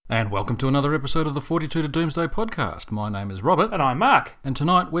And welcome to another episode of the 42 to Doomsday podcast. My name is Robert. And I'm Mark. And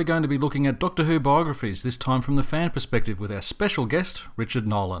tonight we're going to be looking at Doctor Who biographies, this time from the fan perspective with our special guest, Richard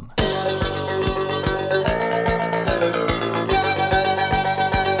Nolan.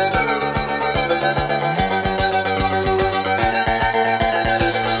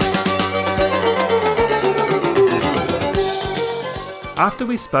 After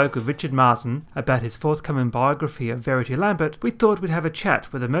we spoke with Richard Marsden about his forthcoming biography of Verity Lambert, we thought we'd have a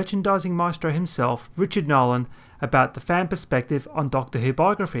chat with the merchandising maestro himself, Richard Nolan, about the fan perspective on Doctor Who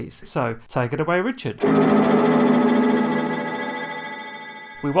biographies. So, take it away, Richard.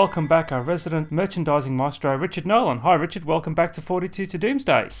 We welcome back our resident merchandising maestro, Richard Nolan. Hi, Richard. Welcome back to 42 to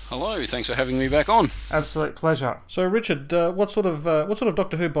Doomsday. Hello. Thanks for having me back on. Absolute pleasure. So, Richard, what sort of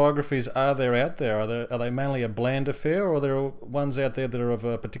Doctor Who biographies are there out there? Are they mainly a bland affair, or are there ones out there that are of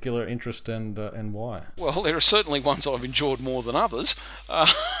a particular interest and why? Well, there are certainly ones I've enjoyed more than others. I'll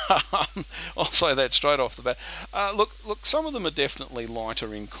say that straight off the bat. Look, some of them are definitely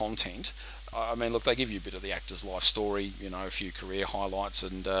lighter in content. I mean, look, they give you a bit of the actor's life story, you know, a few career highlights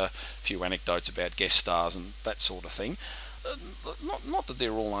and a few anecdotes about guest stars and that sort of thing. Not that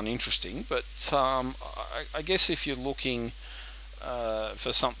they're all uninteresting, but I guess if you're looking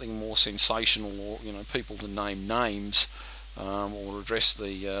for something more sensational, or, you know, people to name names or address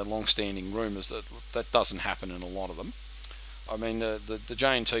the long-standing rumours, that doesn't happen in a lot of them. I mean, the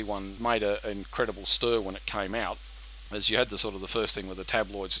J&T one made an incredible stir when it came out, as you had the sort of the first thing with the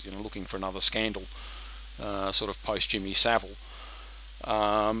tabloids, you know, looking for another scandal, sort of post Jimmy Savile,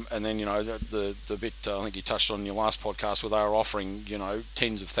 and then, you know, the bit I think you touched on in your last podcast, where they were offering, you know,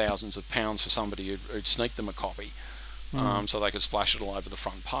 tens of thousands of pounds for somebody who'd sneak them a copy, so they could splash it all over the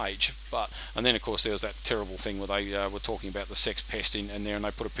front page. And then of course there was that terrible thing where they were talking about the sex pest in there, and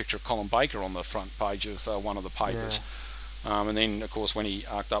they put a picture of Colin Baker on the front page of one of the papers. Yeah. And then, of course, when he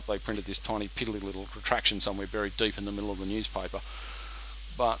arced up, they printed this tiny, piddly little retraction somewhere buried deep in the middle of the newspaper.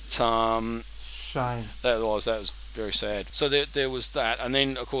 But shame. That was very sad. So there was that. And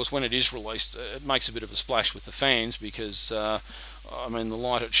then, of course, when it is released, it makes a bit of a splash with the fans because, I mean, the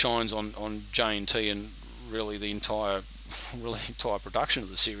light it shines on J&T and really the entire production of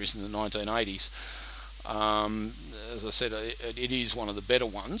the series in the 1980s. As I said, it is one of the better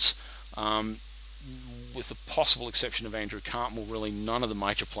ones. With the possible exception of Andrew Cartmel, really none of the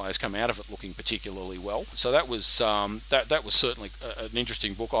major players come out of it looking particularly well. So that was that was certainly an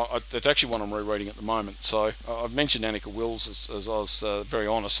interesting book. It's actually one I'm rereading at the moment. So I've mentioned Anneke Wills as I was very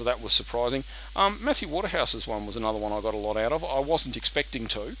honest, so that was surprising. Matthew Waterhouse's one was another one I got a lot out of. I wasn't expecting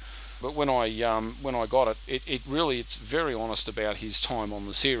to, but when I got it's very honest about his time on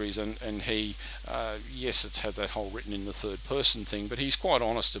the series, and he yes, it's had that whole written in the third person thing, but he's quite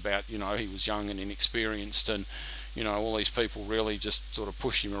honest about, you know, he was young and inexperienced, and, you know, all these people really just sort of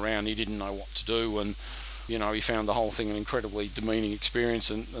pushed him around. He didn't know what to do, and, you know, he found the whole thing an incredibly demeaning experience,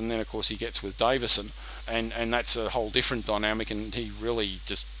 and then of course he gets with Davison, and that's a whole different dynamic, and he really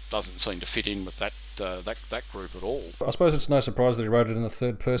just doesn't seem to fit in with that group at all. I suppose it's no surprise that he wrote it in the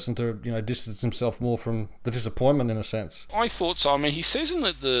third person to, you know, distance himself more from the disappointment in a sense. I thought so. I mean, he says in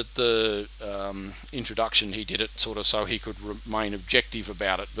the introduction he did it sort of so he could remain objective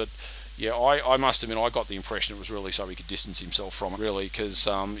about it, but yeah, I must admit I got the impression it was really so he could distance himself from it, really, because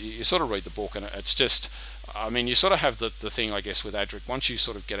you sort of read the book and it's just, I mean, you sort of have the thing, I guess, with Adric. Once you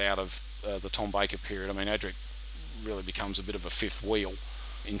sort of get out of the Tom Baker period, I mean, Adric really becomes a bit of a fifth wheel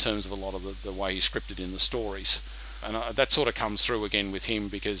in terms of a lot of the way he's scripted in the stories. And that sort of comes through again with him,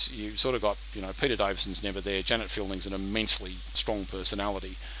 because you sort of got, you know, Peter Davison's never there, Janet Fielding's an immensely strong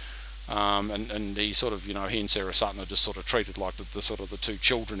personality, and he sort of, you know, he and Sarah Sutton are just sort of treated like the sort of the two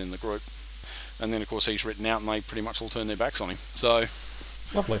children in the group. And then of course he's written out and they pretty much all turn their backs on him. So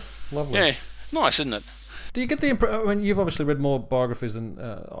lovely. Yeah, nice, isn't it? Do you get the impression, I mean, you've obviously read more biographies than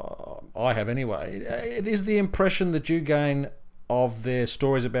I have anyway, is the impression that you gain of their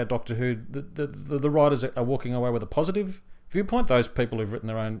stories about Doctor Who, the writers are walking away with a positive viewpoint? Those people who've written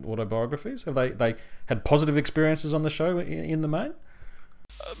their own autobiographies, have they had positive experiences on the show in the main?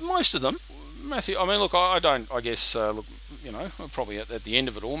 Most of them, Matthew. I mean, look, I don't. I guess, look, you know, probably at the end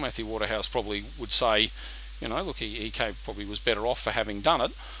of it all, Matthew Waterhouse probably would say, you know, look, he probably was better off for having done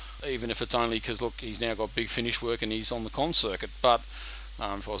it, even if it's only because, look, he's now got big finish work and he's on the con circuit. But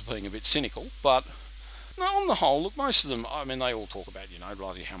if I was being a bit cynical, but. No, on the whole, look, most of them, I mean, they all talk about, you know,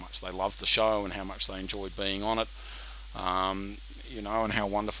 bloody how much they love the show and how much they enjoyed being on it, you know, and how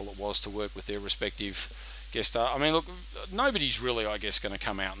wonderful it was to work with their respective guest star. I mean, look, nobody's really, I guess, going to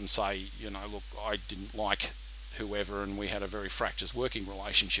come out and say, you know, look, I didn't like whoever and we had a very fractious working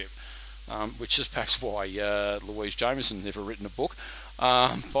relationship. Which is perhaps why Louise Jameson never written a book.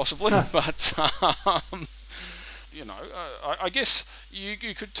 possibly. But I guess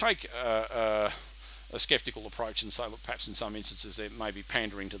you could take a sceptical approach and say, look, perhaps in some instances they may be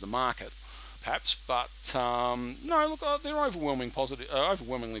pandering to the market, perhaps, but no, look, they're overwhelmingly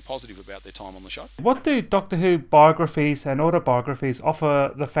positive about their time on the show. What do Doctor Who biographies and autobiographies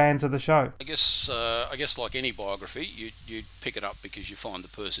offer the fans of the show? I guess like any biography, you'd pick it up because you find the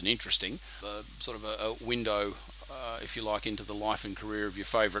person interesting, sort of a window, if you like, into the life and career of your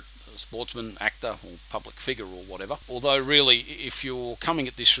favourite sportsman, actor, or public figure, or whatever. Although, really, if you're coming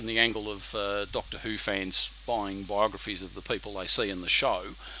at this from the angle of Doctor Who fans buying biographies of the people they see in the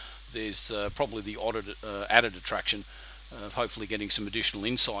show, there's probably the added attraction of hopefully getting some additional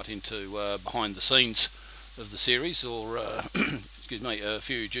insight into behind the scenes of the series, or excuse me, a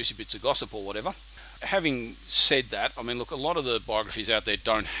few juicy bits of gossip or whatever. Having said that, I mean, look, a lot of the biographies out there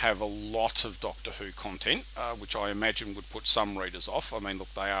don't have a lot of Doctor Who content, which I imagine would put some readers off. I mean,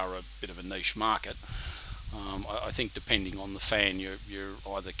 look, they are a bit of a niche market. I think depending on the fan, you're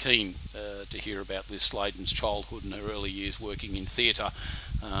either keen to hear about Liz Sladen's childhood and her early years working in theatre,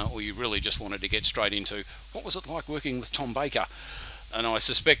 or you really just wanted to get straight into what was it like working with Tom Baker. And I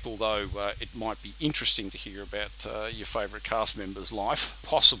suspect, although it might be interesting to hear about your favourite cast member's life,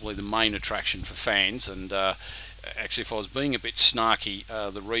 possibly the main attraction for fans, and actually if I was being a bit snarky,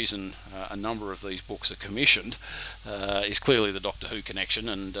 the reason a number of these books are commissioned is clearly the Doctor Who connection,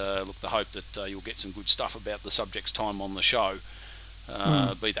 and look, the hope that you'll get some good stuff about the subject's time on the show,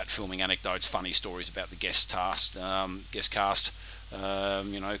 be that filming anecdotes, funny stories about the guest cast,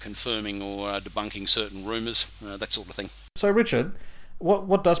 confirming or debunking certain rumours, that sort of thing. So, Richard,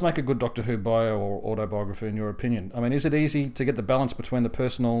 what does make a good Doctor Who bio or autobiography in your opinion? I mean, is it easy to get the balance between the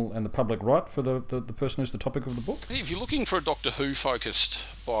personal and the public right for the person who's the topic of the book? If you're looking for a Doctor Who focused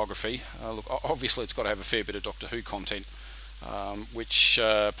biography, look, obviously it's got to have a fair bit of Doctor Who content, which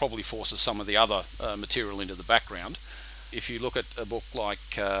probably forces some of the other material into the background. If you look at a book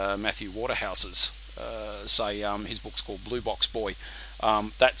like Matthew Waterhouse's, his book's called Blue Box Boy,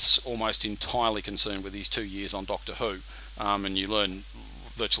 that's almost entirely concerned with his 2 years on Doctor Who, and you learn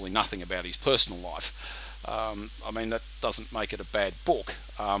virtually nothing about his personal life. I mean, that doesn't make it a bad book,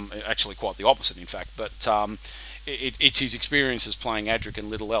 actually quite the opposite in fact, but it's his experiences playing Adric and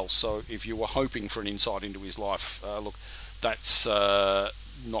little else. So if you were hoping for an insight into his life, look, that's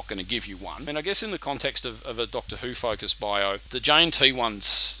not going to give you one. And I guess in the context of a Doctor Who focused bio, the J&T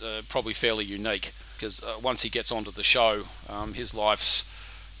one's probably fairly unique, because once he gets onto the show, his life's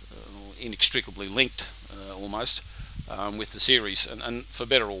inextricably linked almost with the series, and for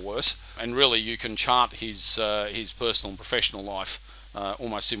better or worse. And really you can chart his personal and professional life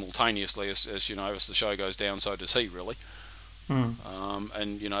almost simultaneously, as you know, as the show goes down, so does he really. And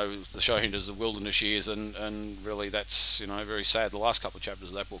the show enters the wilderness years, and really that's very sad. The last couple of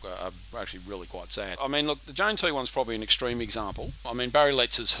chapters of that book are actually really quite sad. I mean, look, the J&T one's probably an extreme example. I mean, Barry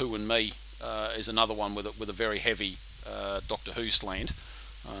Letz's Who and Me is another one with a very heavy Doctor Who slant.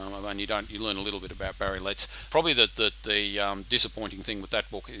 I mean, you learn a little bit about Barry Letts. Probably the disappointing thing with that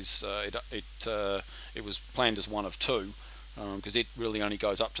book is it was planned as one of two, because it really only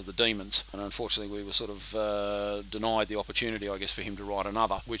goes up to the demons, and unfortunately we were sort of denied the opportunity, I guess, for him to write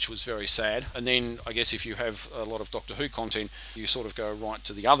another, which was very sad. And then I guess if you have a lot of Doctor Who content, you sort of go right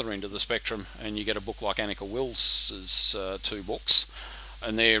to the other end of the spectrum, and you get a book like Annika Wills's two books,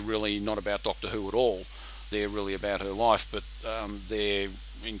 and they're really not about Doctor Who at all. They're really about her life, but they're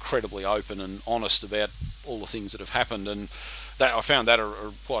incredibly open and honest about all the things that have happened, and that I found that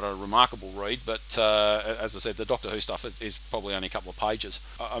quite a remarkable read. But as I said, the Doctor Who stuff is probably only a couple of pages.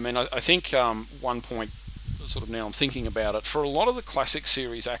 I mean, I think one point, sort of now I'm thinking about it, for a lot of the classic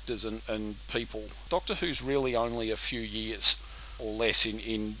series actors and people, Doctor Who's really only a few years or less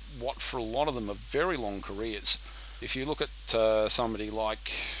in what for a lot of them are very long careers. If you look at somebody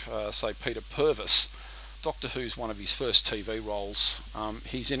like, say, Peter Purves, Doctor Who's one of his first TV roles.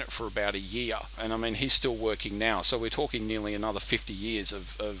 He's in it for about a year, and I mean, he's still working now, so we're talking nearly another 50 years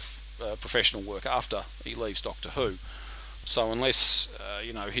of professional work after he leaves Doctor Who. So unless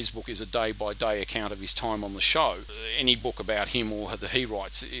his book is a day-by-day account of his time on the show, any book about him or that he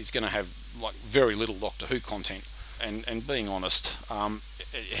writes is going to have like very little Doctor Who content. And being honest,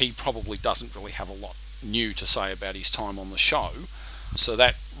 he probably doesn't really have a lot new to say about his time on the show. So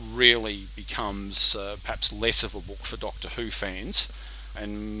that really becomes perhaps less of a book for Doctor Who fans,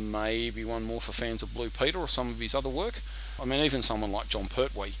 and maybe one more for fans of Blue Peter or some of his other work. I mean, even someone like John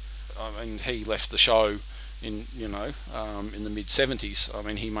Pertwee, I mean, he left the show in the mid-70s. I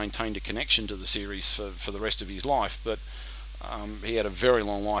mean, he maintained a connection to the series for the rest of his life, but he had a very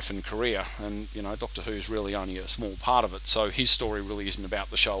long life and career, and Doctor Who's really only a small part of it. So his story really isn't about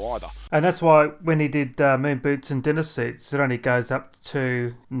the show either. And that's why when he did Moon Boots and Dinner Suits, it only goes up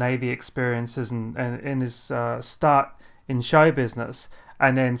to Navy experiences and in his start in show business,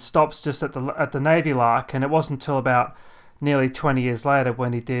 and then stops just at the Navy lark. And it wasn't until about nearly 20 years later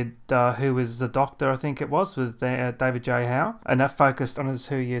when he did Who is the Doctor, I think it was, with David J. Howe, and that focused on his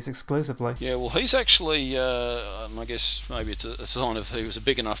Who years exclusively. Yeah, well, he's actually, I guess maybe it's a sign of he was a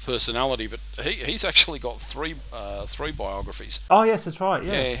big enough personality, but he's actually got three biographies. Oh, yes, that's right,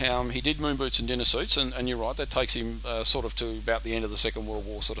 yeah. Yeah, he did Moon Boots and Dinner Suits, and you're right, that takes him sort of to about the end of the Second World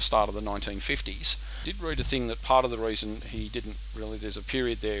War, sort of start of the 1950s. I did read a thing that part of the reason he didn't really, there's a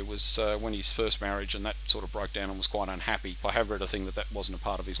period there, was when his first marriage, and that sort of broke down and was quite unhappy. I have read a thing that wasn't a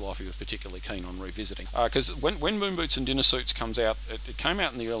part of his life he was particularly keen on revisiting. Because when Moon Boots and Dinner Suits comes out, it came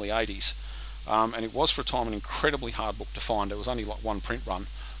out in the early 80s, and it was for a time an incredibly hard book to find. It was only like one print run.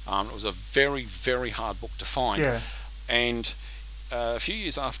 It was a very, very hard book to find. Yeah. And a few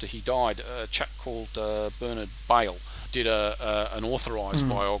years after he died, a chap called Bernard Bale did an authorised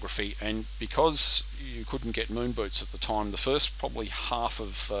biography, and because you couldn't get Moon Boots at the time, the first probably half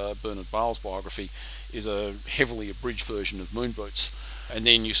of Bernard Bale's biography is a heavily abridged version of Moon Boots, and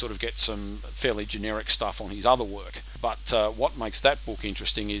then you sort of get some fairly generic stuff on his other work. But what makes that book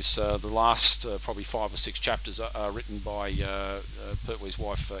interesting is the last probably 5 or 6 chapters are written by Pertwee's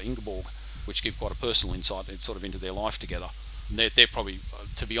wife Ingeborg, which give quite a personal insight sort of into their life together. They're probably,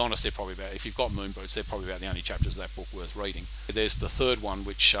 to be honest, they're probably about, if you've got Moon Boots, they're probably about the only chapters of that book worth reading. There's the third one,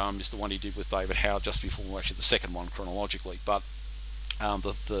 which is the one he did with David Howe just before, actually the second one chronologically, but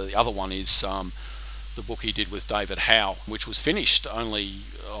the other one is the book he did with David Howe, which was finished only,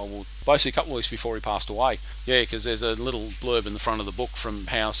 basically a couple of weeks before he passed away. Yeah, because there's a little blurb in the front of the book from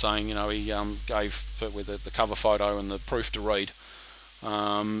Howe saying, he gave Pertwee the cover photo and the proof to read.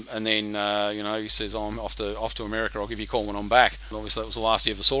 And then he says, I'm off to America, I'll give you a call when I'm back. And obviously that was the last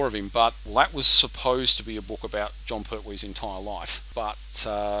he ever saw of him, but that was supposed to be a book about Jon Pertwee's entire life, but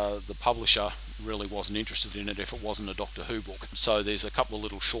the publisher really wasn't interested in it if it wasn't a Doctor Who book. So there's a couple of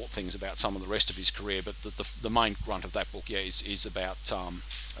little short things about some of the rest of his career, but the main grunt of that book is about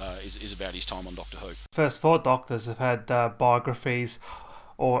his time on Doctor Who. First 4 Doctors have had biographies,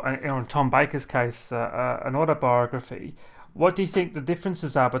 or in Tom Baker's case, an autobiography. What do you think the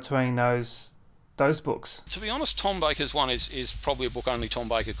differences are between those books? To be honest, Tom Baker's one is probably a book only Tom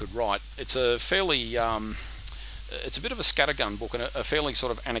Baker could write. It's a fairly, it's a bit of a scattergun book and a fairly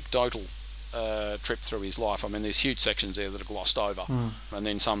sort of anecdotal trip through his life. I mean, there's huge sections there that are glossed over, and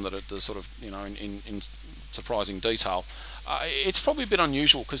then some that are sort of, in surprising detail. It's probably a bit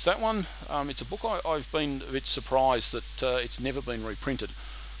unusual because that one, it's a book I've been a bit surprised that it's never been reprinted,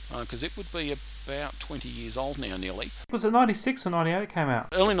 because it would be about 20 years old now, nearly. Was it 96 or 98 it came out?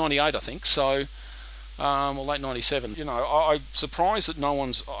 Early 98, I think, so, or late 97. I'm surprised that no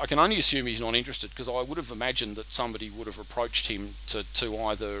one's, I can only assume he's not interested, because I would have imagined that somebody would have approached him to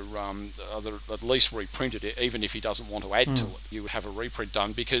either at least reprint it, even if he doesn't want to add to it. You would have a reprint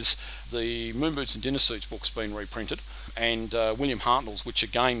done, because the Moon Boots and Dinner Suits book's been reprinted, and William Hartnell's, which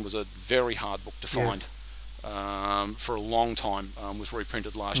again was a very hard book to find. Yes. For a long time, was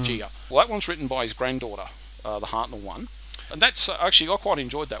reprinted last year. Well, that one's written by his granddaughter, the Hartnell one, and that's actually, I quite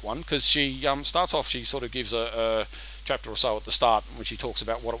enjoyed that one, because she starts off, she sort of gives a chapter or so at the start when she talks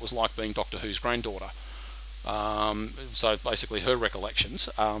about what it was like being Doctor Who's granddaughter, so basically her recollections,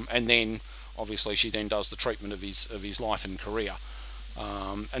 and then obviously she then does the treatment of his life and career.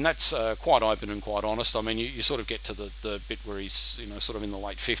 And that's quite open and quite honest. I mean, you sort of get to the bit where he's, sort of in the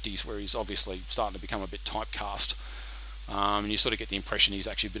late 50s, where he's obviously starting to become a bit typecast. And you sort of get the impression he's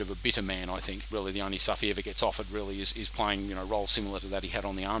actually a bit of a bitter man, I think. Really, the only stuff he ever gets offered really is playing, roles similar to that he had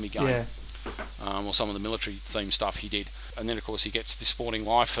on the Army game. Yeah. Or some of the military themed stuff he did. And then, of course, he gets the sporting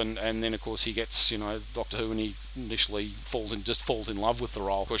life, and then, of course, he gets, Doctor Who, and he initially falls in love with the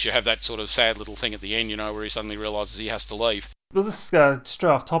role. Of course, you have that sort of sad little thing at the end, where he suddenly realises he has to leave. We'll just stray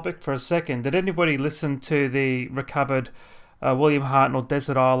off topic for a second. Did anybody listen to the recovered William Hartnell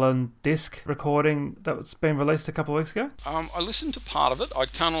Desert Island disc recording that's been released a couple of weeks ago? I listened to part of it. I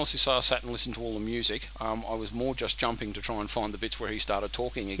can't honestly say I sat and listened to all the music. I was more just jumping to try and find the bits where he started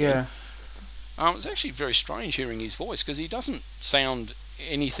talking again. Yeah. It was actually very strange hearing his voice, because he doesn't sound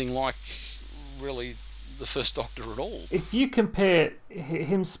anything like really the first Doctor at all. If you compare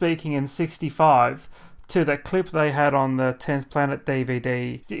him speaking in 65 to that clip they had on the 10th Planet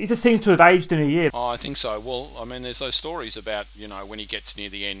DVD, it just seems to have aged in a year. Oh, I think so. Well, I mean, there's those stories about, when he gets near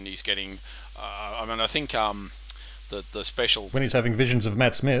the end, he's getting... I think the special... When he's having visions of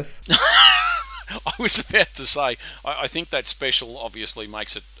Matt Smith. I was about to say, I think that special obviously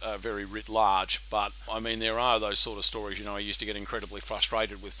makes it very writ large, but I mean, there are those sort of stories, he used to get incredibly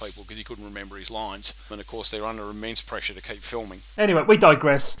frustrated with people because he couldn't remember his lines. And of course, they're under immense pressure to keep filming. Anyway, we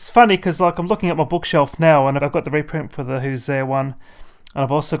digress. It's funny because, I'm looking at my bookshelf now and I've got the reprint for the Who's There one. And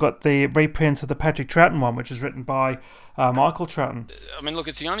I've also got the reprint of the Patrick Troughton one, which is written by Michael Troughton. I mean, look,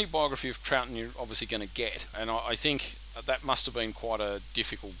 it's the only biography of Troughton you're obviously going to get. And I think that must have been quite a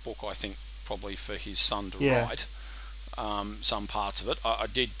difficult book, probably for his son to write some parts of it. I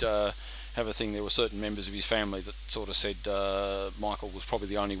did have a thing, there were certain members of his family that sort of said Michael was probably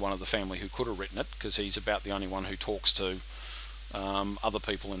the only one of the family who could have written it, because he's about the only one who talks to other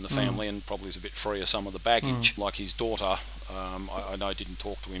people in the family and probably is a bit free of some of the baggage. Like his daughter, I know didn't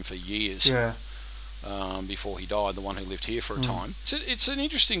talk to him for years. Before he died, the one who lived here for a time. It's an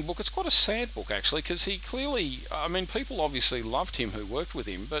interesting book. It's quite a sad book, actually, because he clearly, people obviously loved him who worked with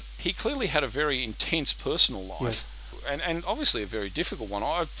him, but he clearly had a very intense personal life. And obviously a very difficult one.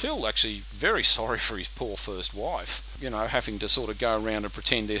 I feel actually very sorry for his poor first wife, having to sort of go around and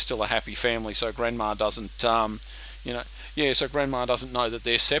pretend they're still a happy family so grandma doesn't, so grandma doesn't know that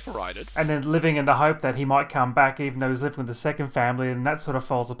they're separated. And then living in the hope that he might come back even though he's living with the second family, and that sort of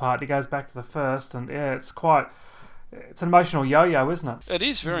falls apart. He goes back to the first, and it's an emotional yo-yo, isn't it? It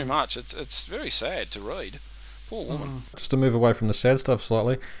is very much. It's very sad to read. Poor woman. Just to move away from the sad stuff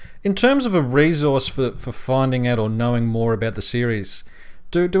slightly, in terms of a resource for finding out or knowing more about the series,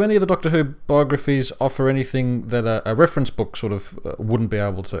 do any of the Doctor Who biographies offer anything that a reference book sort of wouldn't be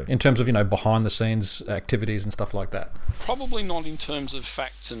able to, in terms of, behind the scenes activities and stuff like that? Probably not in terms of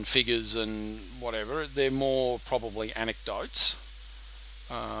facts and figures and whatever. They're more probably anecdotes.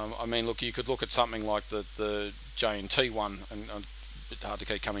 Look, you could look at something like the J&T one, and a bit hard to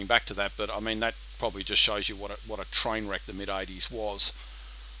keep coming back to that, but that probably just shows you what a train wreck the mid-80s was.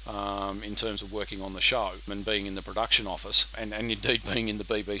 In terms of working on the show and being in the production office and indeed being in the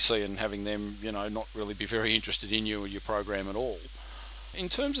BBC and having them, not really be very interested in you or your program at all. In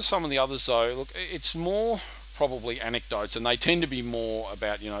terms of some of the others though, look, it's more probably anecdotes, and they tend to be more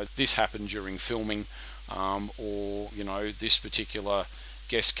about, this happened during filming, or, this particular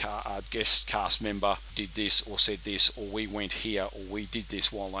guest cast member did this or said this, or we went here, or we did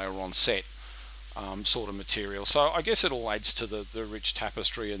this while they were on set. Sort of material. So I guess it all adds to the rich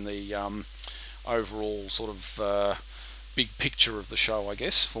tapestry and the overall sort of big picture of the show, I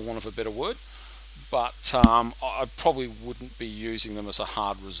guess, for want of a better word. But I probably wouldn't be using them as a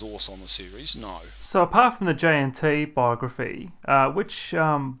hard resource on the series, no. So apart from the J&T biography, which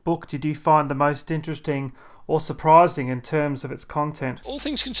book did you find the most interesting or surprising in terms of its content? All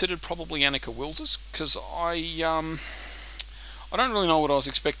things considered, probably Annika Wills's, because I don't really know what I was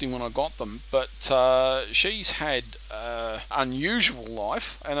expecting when I got them, but she's had an unusual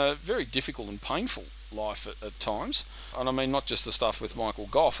life and a very difficult and painful life at times. And not just the stuff with Michael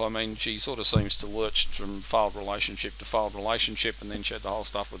Gough. She sort of seems to lurch from failed relationship to failed relationship, and then she had the whole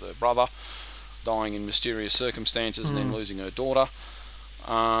stuff with her brother dying in mysterious circumstances and then losing her daughter.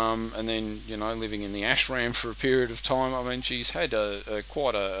 And then, living in the ashram for a period of time. She's had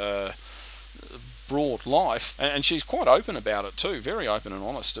quite a broad life, and she's quite open about it too, very open and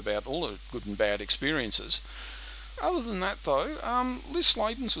honest about all the good and bad experiences. Other than that though, Liz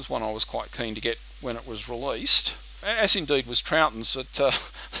Sladen's was one I was quite keen to get when it was released, as indeed was Troughton's, but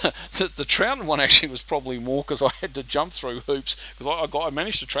the Troughton one actually was probably more because I had to jump through hoops, because I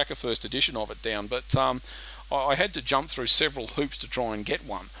managed to track a first edition of it down, but I had to jump through several hoops to try and get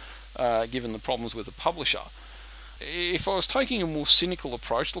one, given the problems with the publisher. If I was taking a more cynical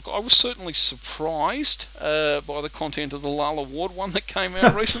approach, look, I was certainly surprised by the content of the Lala Ward one that came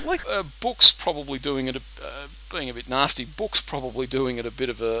out recently. Books probably doing it, being a bit nasty, books probably doing it a bit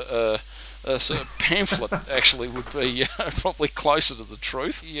of a sort of pamphlet actually would be probably closer to the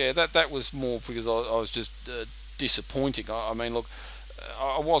truth. Yeah, that was more because I was just disappointing. Look,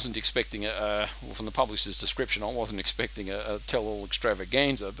 I wasn't expecting from the publisher's description, I wasn't expecting a tell-all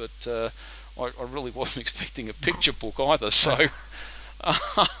extravaganza, but I really wasn't expecting a picture book either, so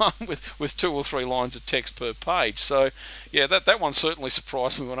with 2 or 3 lines of text per page. So yeah, that one certainly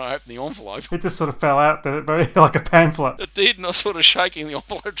surprised me when I opened the envelope. It just sort of fell out there, very like a pamphlet. It did, and I was sort of shaking the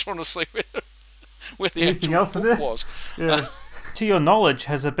envelope trying to see where the anything actual else book in there was. Yeah. To your knowledge,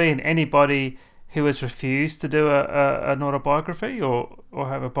 has there been anybody who has refused to do an autobiography or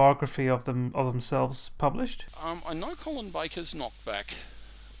have a biography of themselves published? I know Colin Baker's knocked back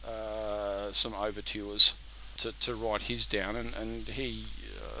some overtures to write his down, and he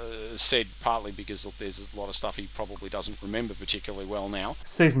said partly because look, there's a lot of stuff he probably doesn't remember particularly well now.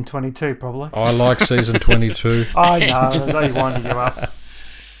 Season 22 probably. I like season 22. I know, they winding you up.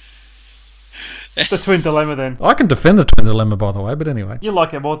 The twin dilemma then. I can defend the twin dilemma, by the way, but anyway. You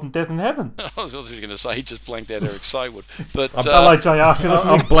like it more than Death in Heaven. I was also going to say he just blanked out Eric Saywood. But Hello, JR, if you're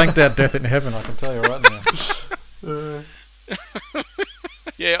listening. I've blanked out Death in Heaven, I can tell you right now.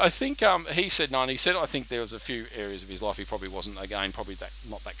 yeah, I think he said no, and he said I think there was a few areas of his life he probably wasn't, again, probably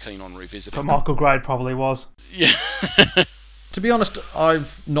not that keen on revisiting. But Michael Grade probably was. Yeah. To be honest,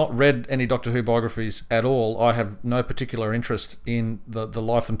 I've not read any Doctor Who biographies at all. I have no particular interest in the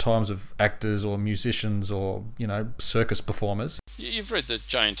life and times of actors or musicians or, circus performers. You've read the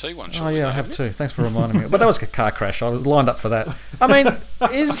J&T one, Oh, yeah, I have too. Thanks for reminding me. But that was a car crash. I was lined up for that. I mean,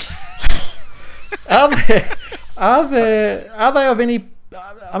 are they of any...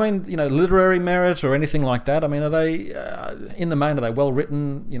 literary merit or anything like that? I mean, are they, in the main, are they well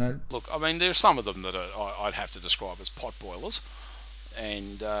written, Look, I mean, there's some of them that I'd have to describe as pot boilers,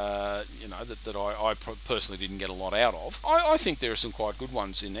 and, that I personally didn't get a lot out of. I think there are some quite good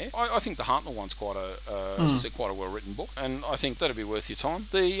ones in there. I think the Hartnell one's quite as I said, quite a well-written book, and I think that'd be worth your time.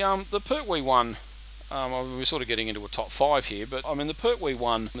 The Pertwee one... we're sort of getting into a top 5 here, but I mean, the Pertwee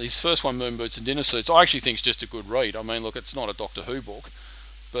one, his first one, Moon Boots and Dinner Suits, I actually think is just a good read. I mean, look, it's not a Doctor Who book,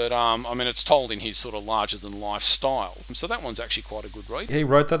 but it's told in his sort of larger-than-life style. So that one's actually quite a good read. He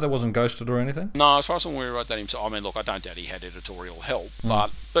wrote that wasn't ghosted or anything? No, as far as I'm aware, he wrote that himself. I mean, look, I don't doubt he had editorial help,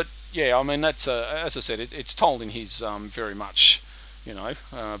 but yeah, I mean, that's, as I said, it's told in his very much...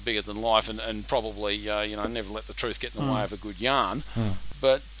 bigger than life, and probably, never let the truth get in the way of a good yarn.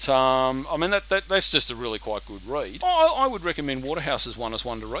 But, that's just a really quite good read. I would recommend Waterhouse's one as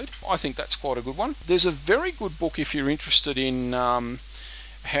one to read. I think that's quite a good one. There's a very good book if you're interested in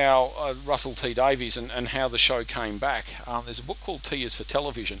how Russell T Davies and how the show came back. There's a book called T is for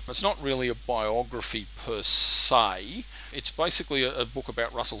Television. It's not really a biography per se. It's basically a book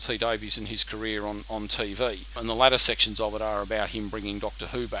about Russell T Davies and his career on TV. And the latter sections of it are about him bringing Doctor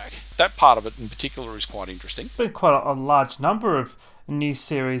Who back. That part of it in particular is quite interesting. There's been quite a large number of new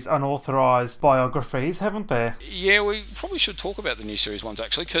series unauthorised biographies, haven't there? Yeah, we probably should talk about the new series ones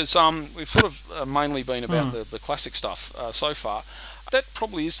actually, because we've sort of mainly been about the classic stuff so far. That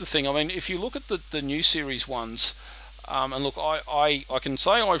probably is the thing. I mean, if you look at the new series ones, and look, I can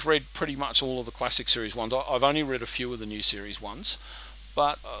say I've read pretty much all of the classic series ones. I've only read a few of the new series ones,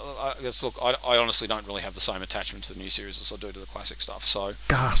 but I honestly don't really have the same attachment to the new series as I do to the classic stuff. So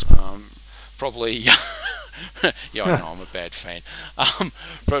gasp. Probably, yeah, I know I'm a bad fan.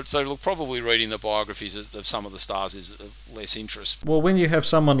 So look, probably reading the biographies of some of the stars is of less interest. Well, when you have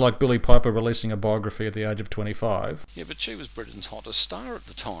someone like Billie Piper releasing a biography at the age of 25... Yeah, but she was Britain's hottest star at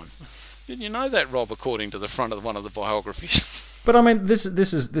the time. Didn't you know that, Rob, according to the front of one of the biographies? But I mean, this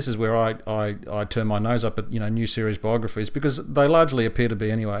is where I turn my nose up at new series biographies, because they largely appear to be,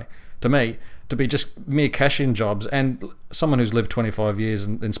 anyway, to me, to be just mere cash-in jobs. And someone who's lived 25 years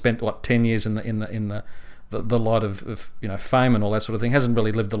and spent 10 years in the light of fame and all that sort of thing hasn't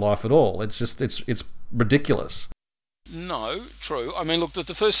really lived a life at all. It's just it's ridiculous. No, true. I mean, look,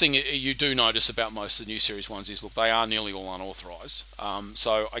 the first thing you do notice about most of the new series ones is, look, they are nearly all unauthorised.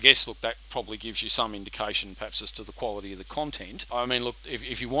 So I guess, look, that probably gives you some indication, perhaps, as to the quality of the content. I mean, look,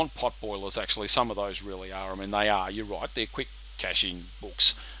 if you want pot boilers, actually, some of those really are. I mean, they are. You're right. They're quick cash-in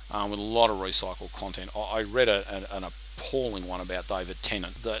books with a lot of recycled content. I read an appalling one about David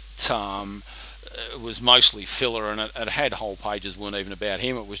Tennant that... it was mostly filler, and it had whole pages weren't even about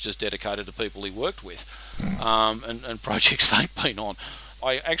him. It was just dedicated to people he worked with and projects they'd been on.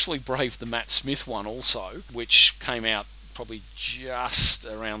 I actually braved the Matt Smith one also, which came out probably just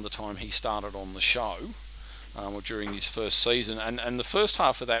around the time he started on the show, or during his first season, and the first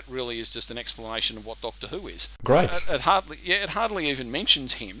half of that really is just an explanation of what Doctor Who is. Great. It hardly even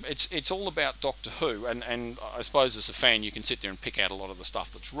mentions him. It's all about Doctor Who, and I suppose as a fan you can sit there and pick out a lot of the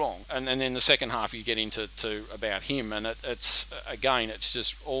stuff that's wrong, and then the second half you get into about him, and it's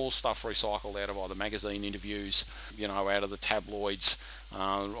just all stuff recycled out of either magazine interviews, out of the tabloids,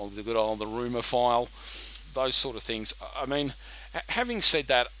 or the good old the rumour file, those sort of things. I mean, having said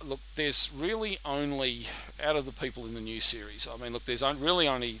that, look, there's really only, out of the people in the new series, I mean, look, there's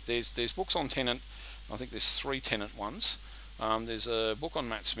books on Tennant. I think there's 3 Tennant ones. There's a book on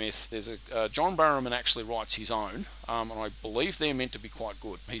Matt Smith. There's John Barrowman actually writes his own, and I believe they're meant to be quite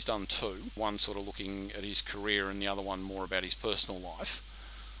good. He's done 2, one sort of looking at his career and the other one more about his personal life.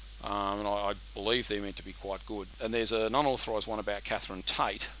 And I believe they're meant to be quite good. And there's an unauthorised one about Catherine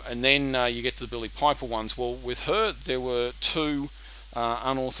Tate. And then you get to the Billie Piper ones. Well, with her, there were 2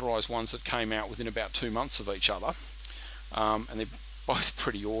 unauthorised ones that came out within about 2 months of each other. And they're both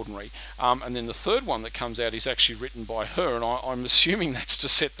pretty ordinary. And then the third one that comes out is actually written by her, and I'm assuming that's to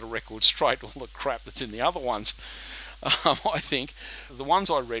set the record straight, all the crap that's in the other ones. I think the ones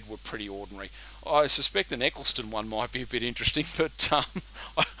I read were pretty ordinary. I suspect an Eccleston one might be a bit interesting, but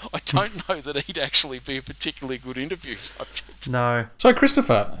I don't know that he'd actually be a particularly good interview subject. No. So,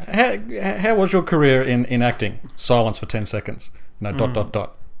 Christopher, how was your career in acting? Silence for 10 seconds. Dot, dot,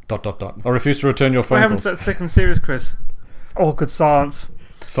 dot, dot, dot, dot. I refuse to return your phone What happened calls. to that second series, Chris? Awkward silence.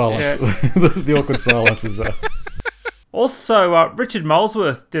 Silence. Yeah. The awkward silence is... Also, Richard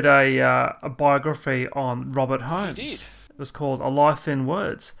Molesworth did a biography on Robert Holmes. He did. It was called A Life in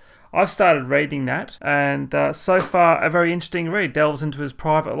Words. I've started reading that, and so far a very interesting read. Delves into his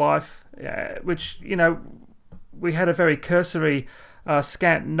private life, which, we had a very cursory,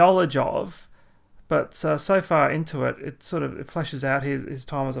 scant knowledge of, but so far into it, it fleshes out his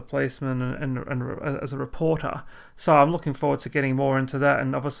time as a policeman and as a reporter. So I'm looking forward to getting more into that,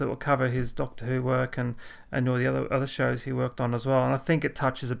 and obviously it will cover his Doctor Who work and all the other shows he worked on as well. And I think it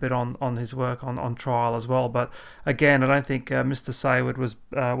touches a bit on his work on Trial as well. But again, I don't think Mr. Sayward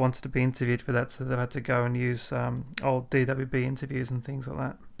wanted to be interviewed for that, so they've had to go and use old DWB interviews and things like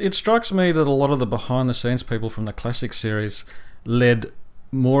that. It strikes me that a lot of the behind-the-scenes people from the classic series led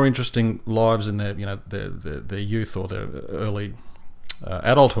more interesting lives in their youth or their early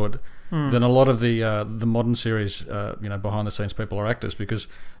adulthood than a lot of the modern series behind the scenes people or actors, because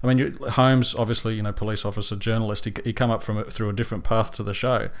Holmes, obviously, police officer, journalist, he come up through a different path to the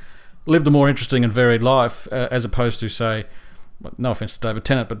show, lived a more interesting and varied life as opposed to, say, no offense to David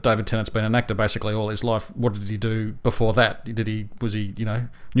Tennant, but David Tennant's been an actor basically all his life. What did he do before that? Was he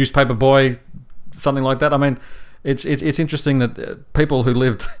newspaper boy, something like that? It's interesting that people who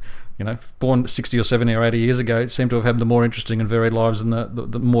lived, born 60 or 70 or 80 years ago, seem to have had the more interesting and varied lives than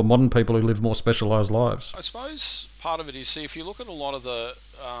the more modern people who live more specialised lives. I suppose part of it is, if you look at a lot of the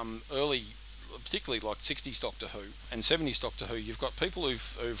early, particularly like 60s Doctor Who and 70s Doctor Who, you've got people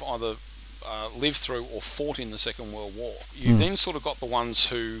who've either lived through or fought in the Second World War. You've then sort of got the ones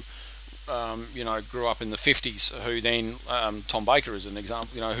who grew up in the 50s, who then, Tom Baker is an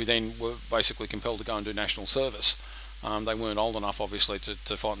example, who then were basically compelled to go and do national service. They weren't old enough, obviously,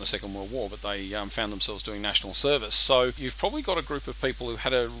 to fight in the Second World War, but they found themselves doing national service. So you've probably got a group of people who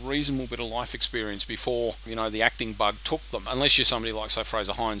had a reasonable bit of life experience before, the acting bug took them. Unless you're somebody like, say,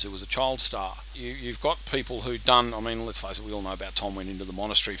 Fraser Hines, who was a child star. You've got people who've done, let's face it, we all know about Tom, went into the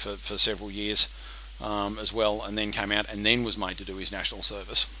monastery for several years as well, and then came out and then was made to do his national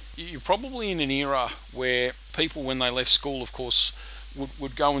service. You're probably in an era where people, when they left school, of course,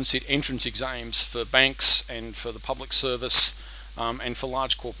 would go and sit entrance exams for banks and for the public service and for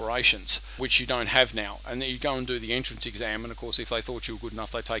large corporations, which you don't have now. And then you go and do the entrance exam, and of course, if they thought you were good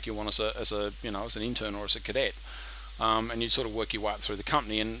enough, they take you on as an intern or as a cadet. And you'd sort of work your way up through the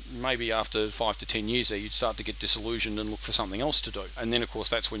company, and maybe after 5 to 10 years there, you'd start to get disillusioned and look for something else to do. And then, of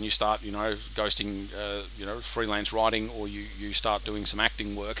course, that's when you start, ghosting, freelance writing, or you start doing some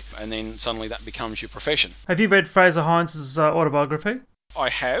acting work, and then suddenly that becomes your profession. Have you read Fraser Hines' autobiography? I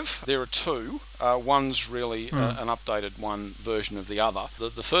have. There are two. One's really an updated one version of the other.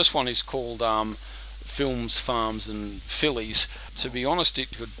 The first one is called Films, Farms and Fillies. To be honest,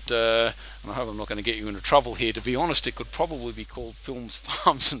 it could, and I hope I'm not going to get you into trouble here, to be honest, it could probably be called Films,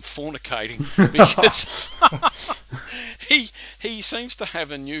 Farms and Fornicating, because he seems to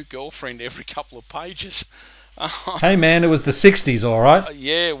have a new girlfriend every couple of pages. Hey man, it was the 60s, all right?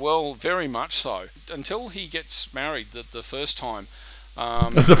 Yeah, well, very much so. Until he gets married the first time.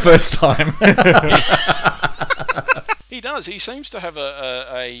 The first time. He does. He seems to have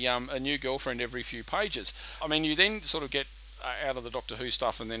a new girlfriend every few pages. You then sort of get out of the Doctor Who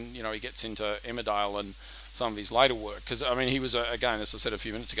stuff, and then he gets into Emmerdale and some of his later work. Because he was again, as I said a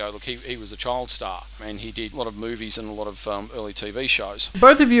few minutes ago, look, he was a child star, and he did a lot of movies and a lot of early TV shows.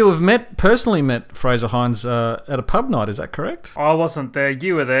 Both of you have personally met Fraser Hines at a pub night. Is that correct? I wasn't there.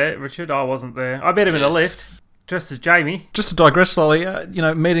 You were there, Richard. I wasn't there. I met him in the lift. Dressed as Jamie. Just to digress slightly,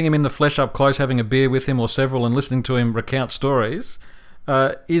 meeting him in the flesh up close, having a beer with him or several, and listening to him recount stories,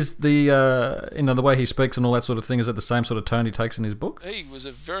 is the the way he speaks and all that sort of thing, is that the same sort of tone he takes in his book? He was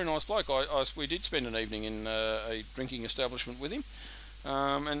a very nice bloke. We did spend an evening in a drinking establishment with him,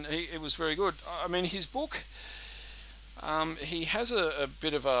 and it was very good. His book, he has a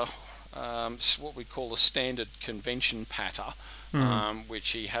bit of a what we call a standard convention patter, which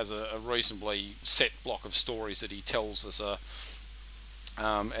he has a reasonably set block of stories that he tells as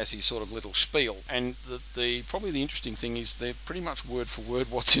his sort of little spiel. And probably the interesting thing is they're pretty much word for word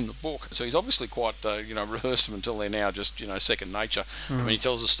what's in the book. So he's obviously quite rehearsed them until they're now just second nature. He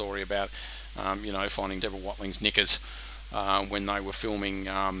tells a story about finding Deborah Watling's knickers when they were filming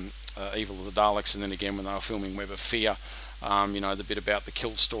Evil of the Daleks, and then again when they were filming Web of Fear. The bit about the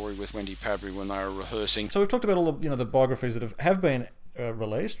kilt story with Wendy Pabry when they were rehearsing. So we've talked about all the biographies that have been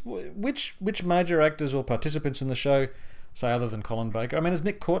released. Which major actors or participants in the show, say other than Colin Baker? I mean, has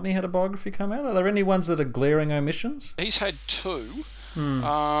Nick Courtney had a biography come out? Are there any ones that are glaring omissions? He's had two. I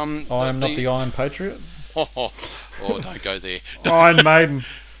Am Not the Iron Patriot. Oh, don't go there. Iron Maiden.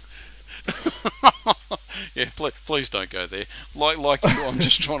 Yeah, please don't go there. Like you, I'm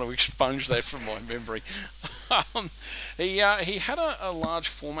just trying to expunge that from my memory. He had a large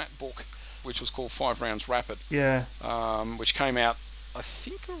format book, which was called 5 Rounds Rapid. Yeah. Which came out, I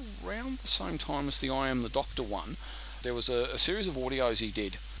think, around the same time as the I Am the Doctor one. There was a series of audios he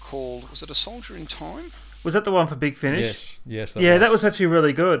did called, was it A Soldier in Time? Was that the one for Big Finish? Yes. That was actually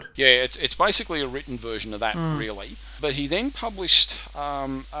really good. Yeah, it's basically a written version of that, really. But he then published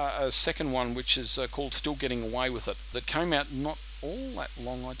a second one, which is called Still Getting Away with It, that came out not all that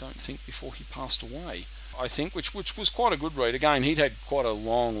long, I don't think, before he passed away. I think, which was quite a good read. Again, he'd had quite a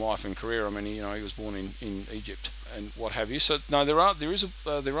long life and career. I mean, he was born in Egypt and what have you. So no, there are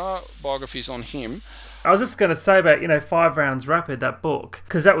biographies on him. I was just going to say about 5 Rounds Rapid, that book,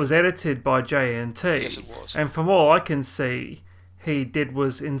 because that was edited by JNT. Yes, it was. And from all I can see, he did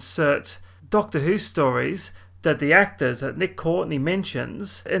was insert Doctor Who stories that the actors that Nick Courtney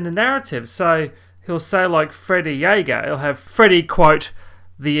mentions in the narrative. So he'll say like Freddy Jaeger, he'll have Freddy, quote,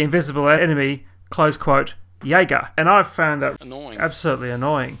 the invisible enemy, close quote, Jaeger. And I've found that annoying. Absolutely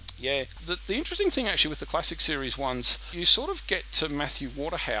annoying. Yeah, the interesting thing actually with the classic series ones, you sort of get to Matthew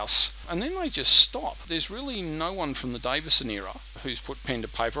Waterhouse and then they just stop. There's really no one from the Davison era who's put pen to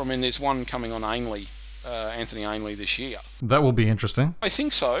paper. I mean, there's one coming on Ainley, Anthony Ainley this year. That will be interesting. I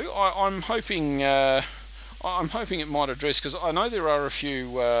think so. I'm hoping it might address, because I know there are a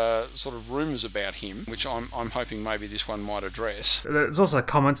few sort of rumours about him, which I'm hoping maybe this one might address. There's also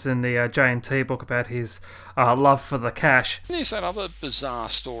comments in the J&T book about his love for the cash. And there's that other bizarre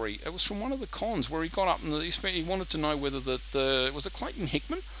story. It was from one of the cons where he got up and he wanted to know whether was it Clayton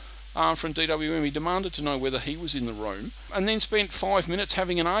Hickman from DWM. He demanded to know whether he was in the room, and then spent 5 minutes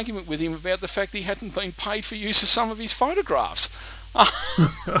having an argument with him about the fact that he hadn't been paid for use of some of his photographs.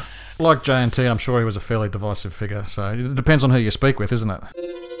 Like J&T, I'm sure he was a fairly divisive figure, so it depends on who you speak with, isn't it?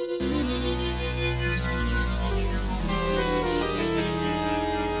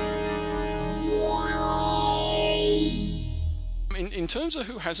 In terms of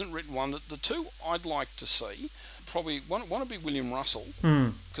who hasn't written one, the two I'd like to see, probably one would be William Russell,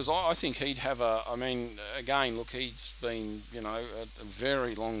 because I think he'd have he's been, a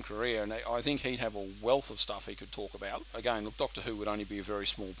very long career, and I think he'd have a wealth of stuff he could talk about. Again, look, Doctor Who would only be a very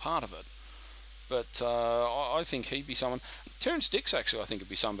small part of it, but I think he'd be someone. Terrence Dicks, actually, I think would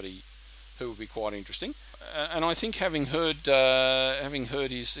be somebody who would be quite interesting, and I think having heard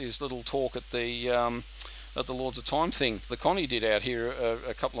his little talk at the Lords of Time thing, the con he did out here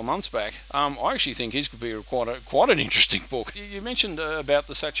a couple of months back, I actually think his could be quite an interesting book. You mentioned about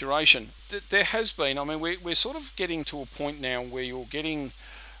the saturation. There has been. I mean, we're sort of getting to a point now where you're getting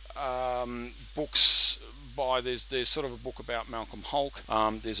books by. There's sort of a book about Malcolm Hulke.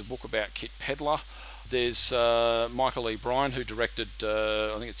 There's a book about Kit Pedler. There's Michael E. Bryan, who directed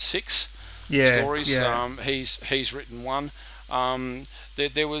I think it's 6 stories. Yeah. He's written one.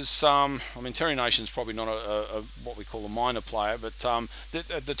 There was, Terry Nation's probably not a what we call a minor player, but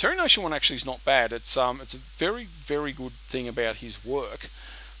the Terry Nation one actually is not bad. It's a very, very good thing about his work.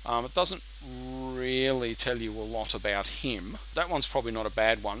 It doesn't really tell you a lot about him. That one's probably not a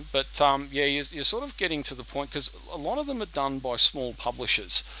bad one, but you're sort of getting to the point, because a lot of them are done by small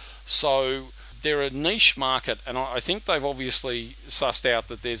publishers, so they're a niche market, and I think they've obviously sussed out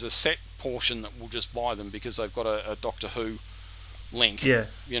that there's a set portion that will just buy them because they've got a Doctor Who link. Yeah.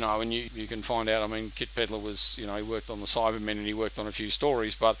 And you can find out, Kit Pedler was, he worked on the Cybermen and he worked on a few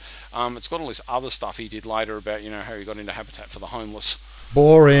stories, but it's got all this other stuff he did later about, how he got into Habitat for the Homeless.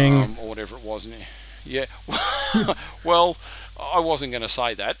 Boring. Or whatever it was. Yeah. Well, I wasn't going to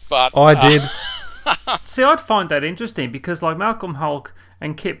say that, but... I did. See, I'd find that interesting because, like, Malcolm Hulke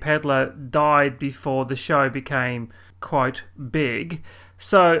and Kit Pedler died before the show became quite big.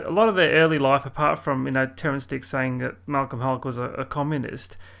 So a lot of their early life, apart from Terrence Dicks saying that Malcolm Hulke was a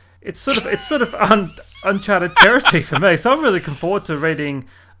communist, it's sort of uncharted territory for me. So I'm really looking forward to reading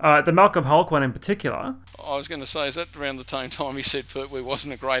the Malcolm Hulke one in particular. I was going to say, is that around the same time he said Pertwee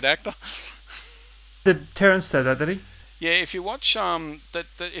wasn't a great actor? Did Terrence say that? Did he? Yeah, if you watch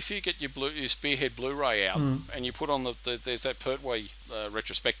if you get your Spearhead Blu-ray out and you put on there's that Pertwee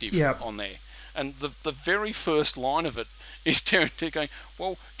retrospective on there, and the very first line of it is Terrence Dicks going,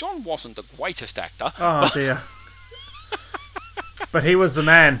 "Well, John wasn't the greatest actor." Oh dear. But he was the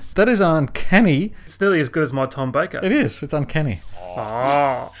man. That is uncanny. It's nearly as good as my Tom Baker. It is. It's uncanny.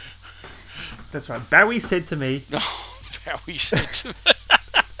 Oh. That's right. Bowie said to me... Bowie said to me...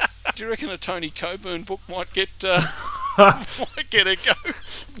 Do you reckon a Tony Coburn book might get might get a go?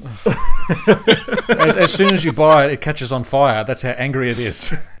 As soon as you buy it, it catches on fire. That's how angry it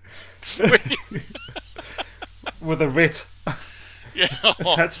is. With a writ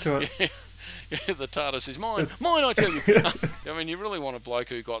attached to it. Yeah, the TARDIS is mine. Mine, I tell you. I mean, you really want a bloke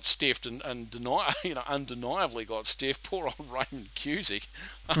who got stiffed and undeniably got stiffed. Poor old Raymond Cusick.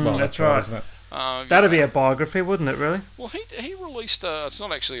 Well, that's right, isn't it? That'd be a biography, wouldn't it, really? Well, he released, it's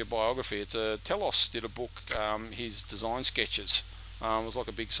not actually a biography, it's Telos did a book, his design sketches. It was like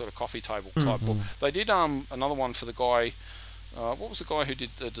a big sort of coffee table type book. They did another one for the guy, what was the guy who did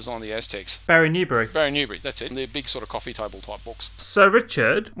design the Aztecs? Barry Newbury. Barry Newbury, that's it. They're big sort of coffee table type books. So,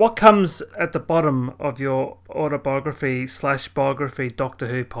 Richard, what comes at the bottom of your autobiography/biography Doctor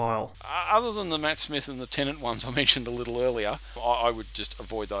Who pile? Other than the Matt Smith and the Tennant ones I mentioned a little earlier, I would just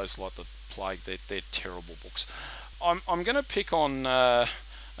avoid those like the plague. They're terrible books. I'm going to pick on, and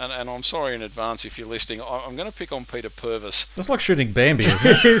I'm sorry in advance if you're listening, I'm going to pick on Peter Purves. It's like shooting Bambi, isn't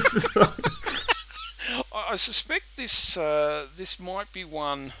it? I suspect this might be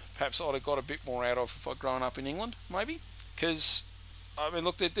one perhaps I'd have got a bit more out of if I'd grown up in England, maybe. Because, I mean,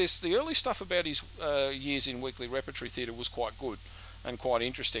 look, the early stuff about his years in weekly repertory theatre was quite good and quite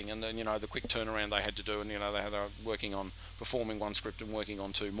interesting. And then, the quick turnaround they had to do, and, they were working on performing one script and working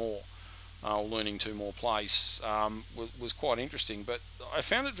on two more. Learning two more plays was quite interesting, but I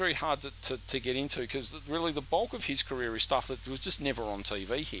found it very hard to get into because really the bulk of his career is stuff that was just never on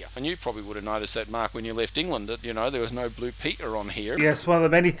TV here. And you probably would have noticed that, Mark, when you left England, that there was no Blue Peter on here. Yes, one of the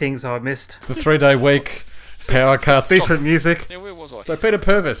many things I missed. The 3-day week, power cuts, decent music. Yeah, where was I? So Peter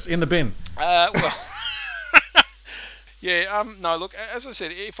Purves in the bin. Well. Yeah, no, look, as I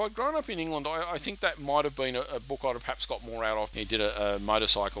said, if I'd grown up in England, I think that might have been a book I'd have perhaps got more out of. He did a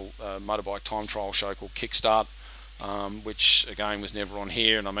motorbike time trial show called Kickstart, which, again, was never on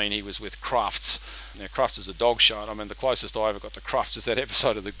here, and I mean, he was with Crufts. Now, Crufts is a dog show, and I mean, the closest I ever got to Crufts is that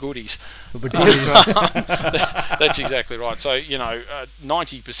episode of The Goodies. The Goodies. That's exactly right. So,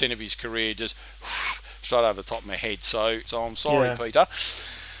 90% of his career just straight over the top of my head, so I'm sorry, Peter.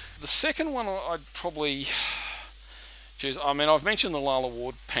 The second one I'd probably... I mean, I've mentioned the Lalla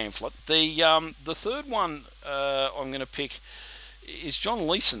Ward pamphlet. The third one I'm going to pick is John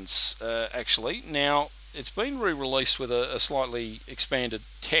Leeson's, actually. Now, it's been re-released with a slightly expanded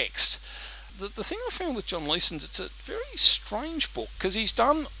text. The thing I found with John Leeson's, it's a very strange book because he's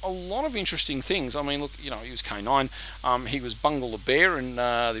done a lot of interesting things. I mean, look, he was K9. He was Bungle the Bear in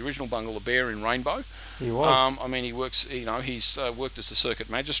the original Bungle the Bear in Rainbow. He was. I mean, he works. He's worked as a circuit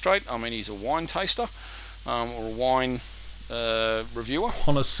magistrate. I mean, he's a wine taster. Or a wine reviewer,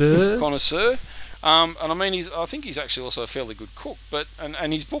 connoisseur, and I mean, I think he's actually also a fairly good cook. But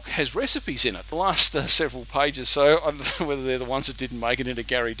and his book has recipes in it. The last several pages, so I don't know whether they're the ones that didn't make it into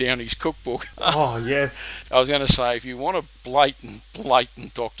Gary Downey's cookbook. Oh yes. I was going to say, if you want a blatant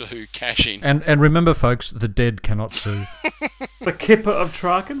Doctor Who cash in, and remember, folks, the dead cannot sue. The Kipper of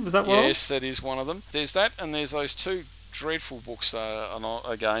Traken, was that one? Yes, that is one of them. There's that, and there's those two dreadful books,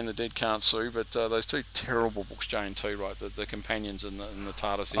 again, The Dead Can't Sue, but those two terrible books Jane too, right? The Companions and the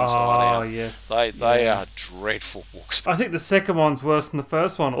TARDIS Inside Out. Oh, yes. They are dreadful books. I think the second one's worse than the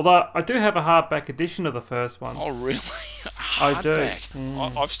first one, although I do have a hardback edition of the first one. Oh, really? I do.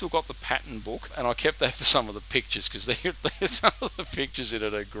 I've still got the Patton book, and I kept that for some of the pictures, because some of the pictures in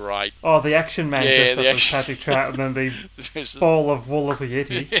it are great. Oh, the Action Man dressed up as Patrick Trout, and then the ball of wool as a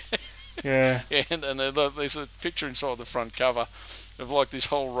Yeti. Yeah. And there's a picture inside the front cover of like this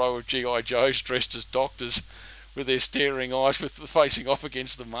whole row of G.I. Joes dressed as doctors with their staring eyes facing off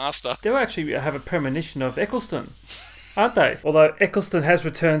against the Master. They actually have a premonition of Eccleston, aren't they? Although Eccleston has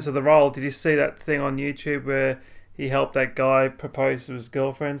returned to the role. Did you see that thing on YouTube where he helped that guy propose to his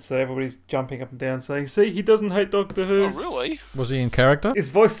girlfriend? So everybody's jumping up and down saying, see, he doesn't hate Doctor Who. Oh, really? Was he in character? His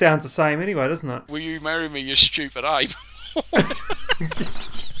voice sounds the same anyway, doesn't it? Will you marry me, you stupid ape?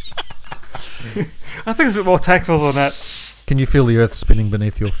 I think it's a bit more tactful than that. Can you feel the earth spinning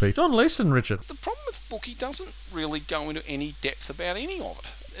beneath your feet? John Leeson, Richard. The problem with the book, he doesn't really go into any depth about any of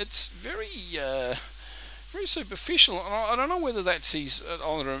it. It's very superficial, and I don't know whether that's he's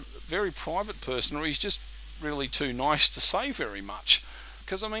either a very private person or he's just really too nice to say very much.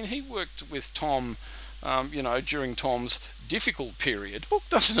 Because, I mean, he worked with Tom, during Tom's difficult period. The book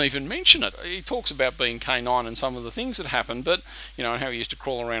doesn't even mention it. He talks about being K9 and some of the things that happened, but, and how he used to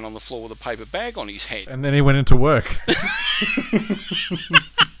crawl around on the floor with a paper bag on his head. And then he went into work.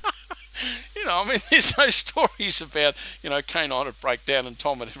 I mean, there's those stories about, K-9 would break down and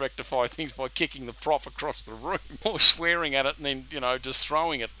Tom would rectify things by kicking the prop across the room or swearing at it and then, just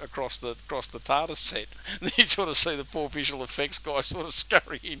throwing it across the TARDIS set. And then you'd sort of see the poor visual effects guy sort of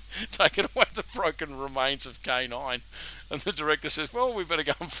scurry in, taking away the broken remains of K-9. And the director says, well, we better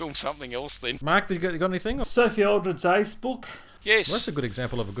go and film something else then. Mark, you got anything? Sophie Aldred's Ace book. Yes. Well, that's a good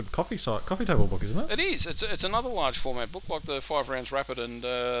example of a good coffee table book, isn't it? It is. It's another large format book like the 5 Rounds Rapid and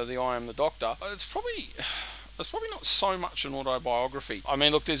the I Am the Doctor. It's probably not so much an autobiography. I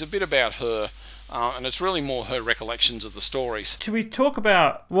mean, look, there's a bit about her, and it's really more her recollections of the stories. Should we talk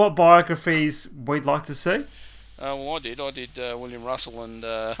about what biographies we'd like to see? Well, I did William Russell and.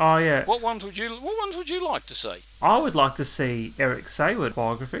 Oh yeah. What ones would you like to see? I would like to see Eric Sayward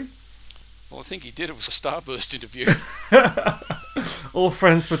biography. Well, I think he did. It was a Starburst interview. All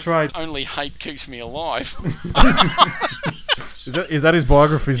friends betrayed. Only hate keeps me alive. Is that his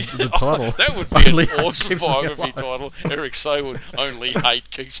biography's the title? That would be an awesome biography title. Eric Sayward, Only Hate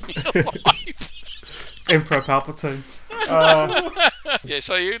Keeps Me Alive. Emperor Palpatine. Yeah,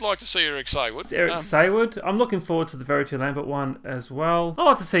 so you'd like to see Eric Sayward. Eric Sayward. I'm looking forward to the Verity Lambert one as well. I'd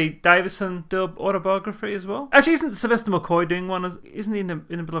like to see Davison do an autobiography as well. Actually, isn't Sylvester McCoy doing one? Isn't he in the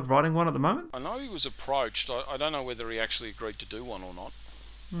middle of writing one at the moment? I know he was approached. I don't know whether he actually agreed to do one or not.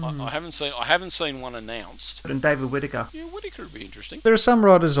 I haven't seen one announced. And David Whittaker. Yeah, Whittaker would be interesting. There are some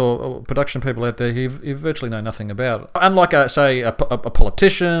writers or production people out there who virtually know nothing about. Unlike, a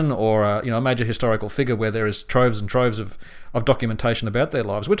politician or a major historical figure where there is troves and troves of documentation about their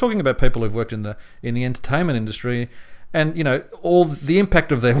lives. We're talking about people who've worked in the entertainment industry, and all the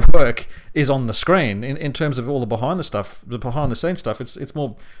impact of their work is on the screen. In terms of all the behind the scenes stuff, it's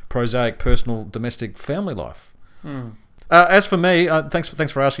more prosaic, personal, domestic, family life. As for me, thanks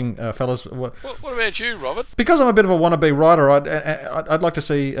for asking, fellas. What about you, Robert? Because I'm a bit of a wannabe writer, I'd like to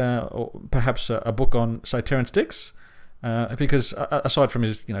see perhaps a book on, say, Terrance Dicks, because aside from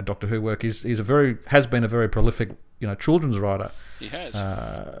his Doctor Who work, has been a very prolific children's writer. He has.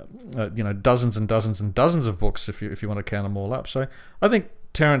 Dozens and dozens and dozens of books if you want to count them all up. So I think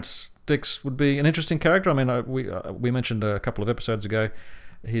Terrance Dicks would be an interesting character. I mean, we mentioned a couple of episodes ago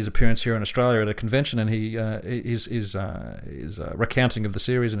his appearance here in Australia at a convention, and his recounting of the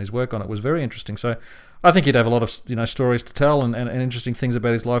series and his work on it was very interesting. So I think he'd have a lot of stories to tell and interesting things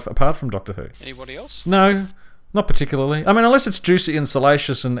about his life apart from Doctor Who. Anybody else? No, not particularly. I mean, unless it's juicy and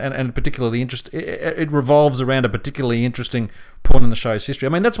salacious and particularly interesting, it revolves around a particularly interesting point in the show's history. I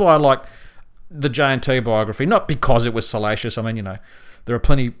mean, that's why I like the J&T biography, not because it was salacious. I mean, there are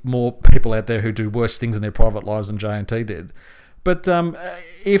plenty more people out there who do worse things in their private lives than J&T did. But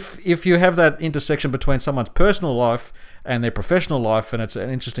if you have that intersection between someone's personal life and their professional life, and it's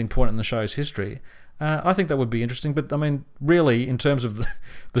an interesting point in the show's history, I think that would be interesting. But I mean, really, in terms of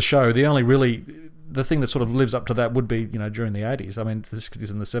the show, the thing that sort of lives up to that would be during the 80s. I mean, the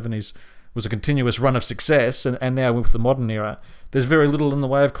 60s and the 70s was a continuous run of success, and now with the modern era, there's very little in the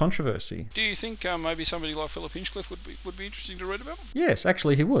way of controversy. Do you think maybe somebody like Philip Hinchcliffe would be interesting to read about? Yes,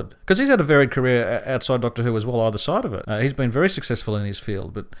 actually he would, because he's had a varied career outside Doctor Who as well, either side of it. He's been very successful in his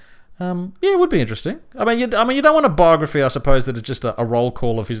field, but it would be interesting. I mean, you don't want a biography, I suppose, that is just a roll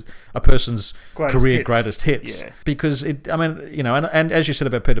call of a person's greatest hits, yeah. Because and as you said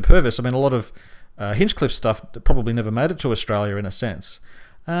about Peter Purves, I mean, a lot of Hinchcliffe stuff probably never made it to Australia in a sense.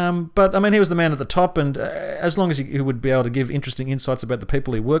 But I mean, he was the man at the top, and as long as he would be able to give interesting insights about the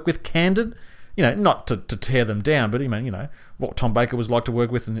people he worked with, candid, not to tear them down, but what Tom Baker was like to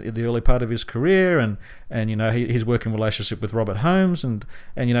work with in the early part of his career, and his working relationship with Robert Holmes, and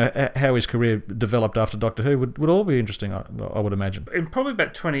how his career developed after Doctor Who would all be interesting, I would imagine. In probably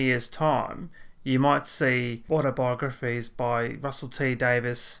about 20 years' time, you might see autobiographies by Russell T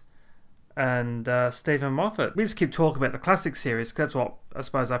Davies and Stephen Moffat. We just keep talking about the classic series because that's what I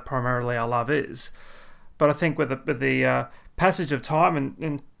suppose primarily our love is. But I think with the passage of time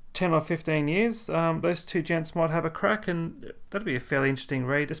in 10 or 15 years, those two gents might have a crack, and that'd be a fairly interesting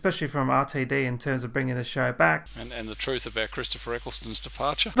read, especially from RTD in terms of bringing the show back. And the truth about Christopher Eccleston's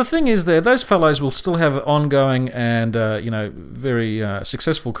departure. The thing is, those fellows will still have ongoing and very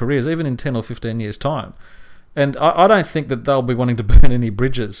successful careers, even in 10 or 15 years' time. And I don't think that they'll be wanting to burn any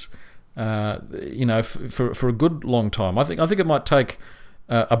bridges. For a good long time. I think it might take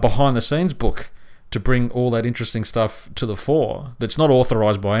a behind the scenes book to bring all that interesting stuff to the fore. That's not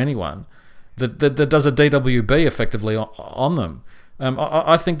authorised by anyone. That does a DWB effectively on them.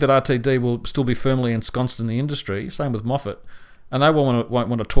 I think that RTD will still be firmly ensconced in the industry. Same with Moffat. And they won't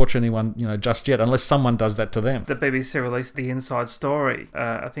want to torture anyone, just yet, unless someone does that to them. The BBC released The Inside Story,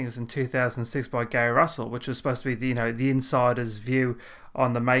 I think it was in 2006 by Gary Russell, which was supposed to be the insider's view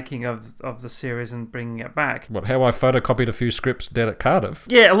on the making of the series and bringing it back. What, how I photocopied a few scripts dead at Cardiff?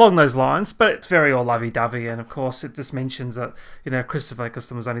 Yeah, along those lines, but it's very all lovey-dovey, and of course it just mentions that, Christopher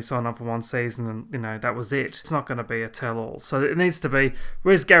Eccleston was only signed on for one season, and, that was it. It's not going to be a tell-all. So it needs to be,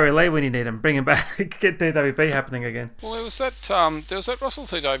 where's Gary Lee when you need him? Bring him back, get DWB happening again. Well, there was that Russell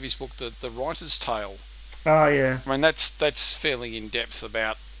T Davies book, The Writer's Tale. Oh, yeah. I mean, that's fairly in-depth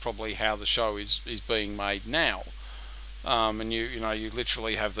about probably how the show is being made now. And you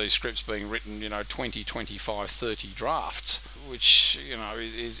literally have these scripts being written, 20, 25, 30 drafts, which,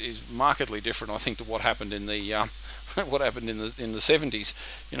 is markedly different, I think, to what happened in the what happened in the 70s,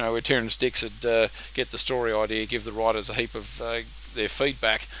 where Terrence Dix would get the story idea, give the writers a heap of their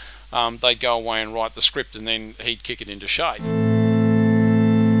feedback. They'd go away and write the script, and then he'd kick it into shape.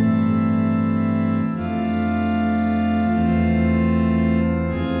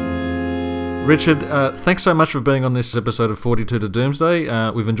 Richard, thanks so much for being on this episode of 42 to Doomsday.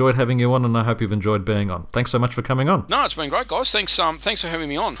 We've enjoyed having you on, and I hope you've enjoyed being on. Thanks so much for coming on. No, it's been great, guys. Thanks for having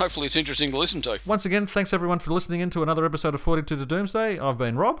me on. Hopefully it's interesting to listen to. Once again, thanks everyone for listening in to another episode of 42 to Doomsday. I've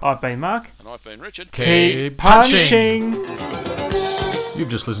been Rob. I've been Mark. And I've been Richard. Keep punching! You've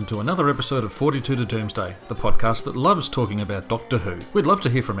just listened to another episode of 42 to Doomsday, the podcast that loves talking about Doctor Who. We'd love to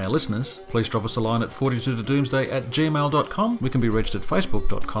hear from our listeners. Please drop us a line at 42todoomsday@gmail.com. We can be reached at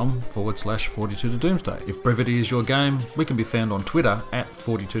facebook.com/42todoomsday. If brevity is your game, we can be found on Twitter at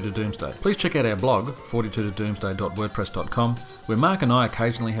 42todoomsday. Please check out our blog, 42todoomsday.wordpress.com, where Mark and I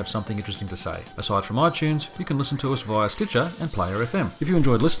occasionally have something interesting to say. Aside from iTunes, you can listen to us via Stitcher and Player FM. If you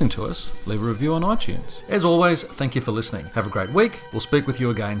enjoyed listening to us, leave a review on iTunes. As always, thank you for listening. Have a great week. We'll speak with you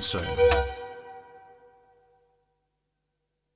again soon.